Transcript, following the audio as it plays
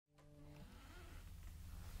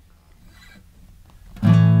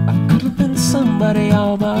somebody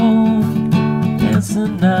all my own, dance the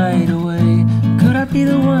night away. Could I be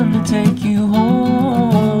the one to take you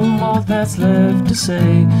home? All that's left to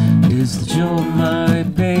say is that you're my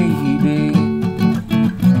baby.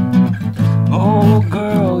 Oh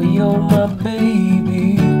girl, you're my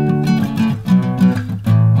baby.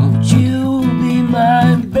 Won't you be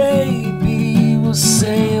my baby? We'll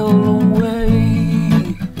sail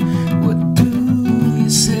away. What do you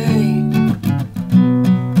say?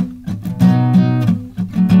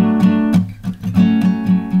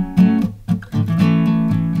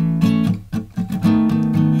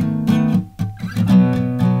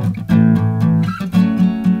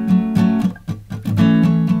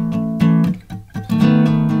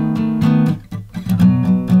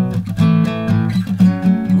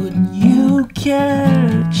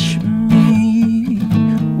 Catch me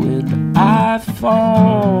when I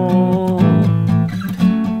fall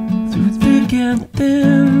through thick and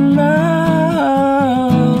thin love,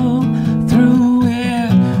 through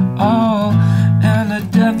it all, and a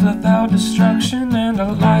death without destruction and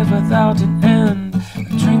a life without an end. I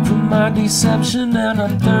drink from my deception and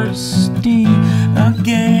I'm thirsty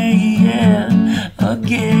again,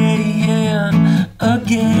 again,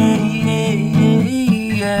 again.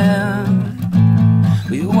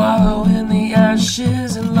 We wallow in the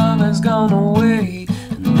ashes and love has gone away,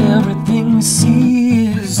 and everything we see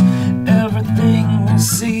is everything we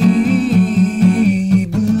see.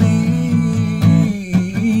 Believe.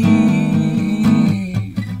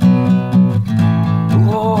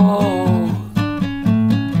 Whoa.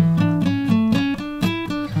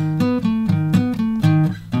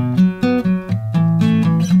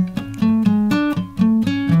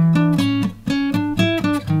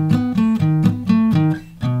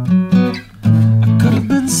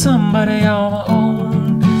 Somebody on my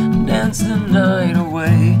own, dance the night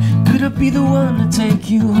away. Could I be the one to take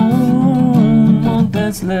you home? All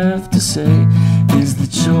that's left to say is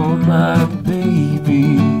that you're my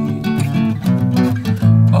baby.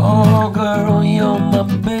 Oh girl, you're my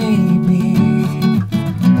baby.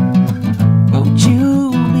 Won't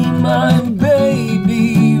you be my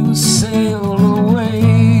baby? We'll sail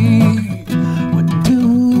away. What do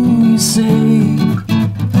you say?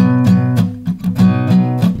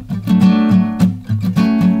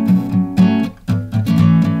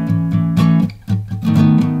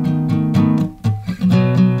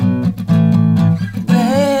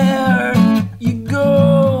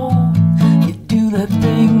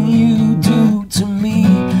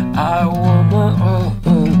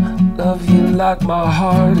 Love you like my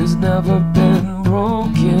heart has never been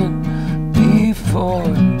broken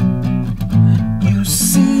before. You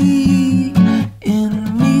see in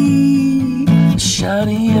me a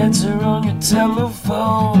shiny answer on your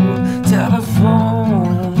telephone.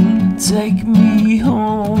 Telephone, take me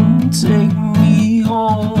home, take me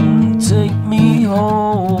home, take me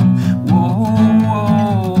home. Whoa, whoa.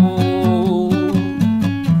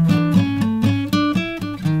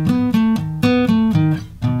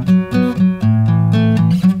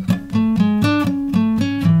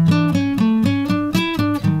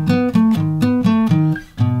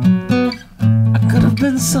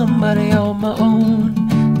 Been somebody on my own,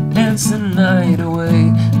 dance the night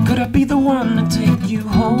away. Could I be the one to take you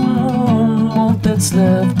home? All that's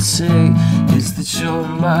left to say is that you're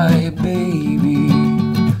my baby.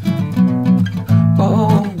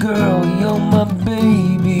 Oh girl, you're my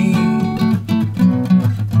baby.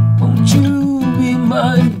 Won't you be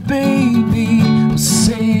my baby? We'll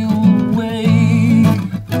sail away.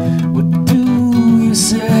 What do you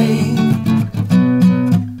say?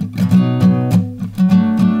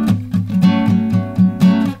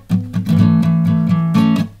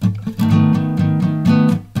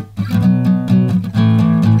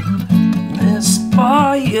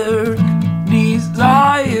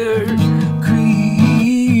 Desire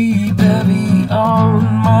creep heavy on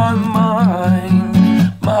my mind,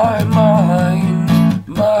 my mind,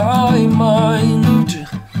 my mind.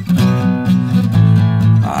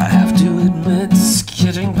 I have to admit it's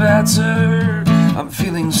getting better. I'm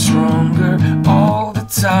feeling stronger all the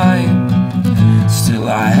time. Still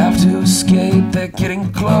I have to escape. They're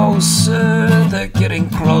getting closer, they're getting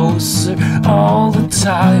closer all the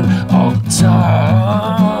time, all the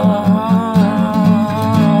time.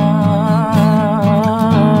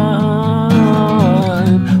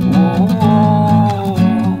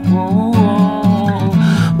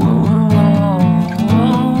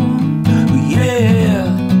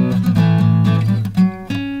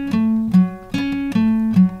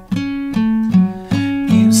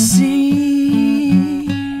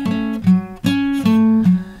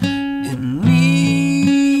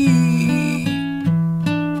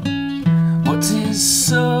 What's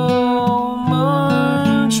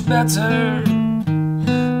better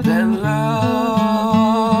than love.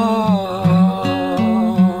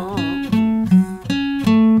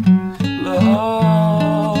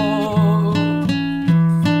 Love,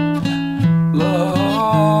 love.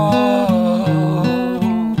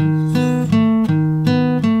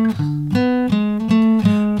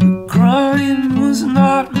 The crime was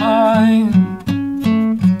not mine.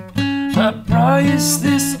 The price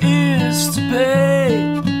this is to pay.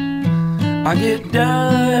 I get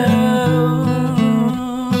down,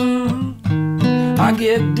 I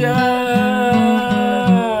get down.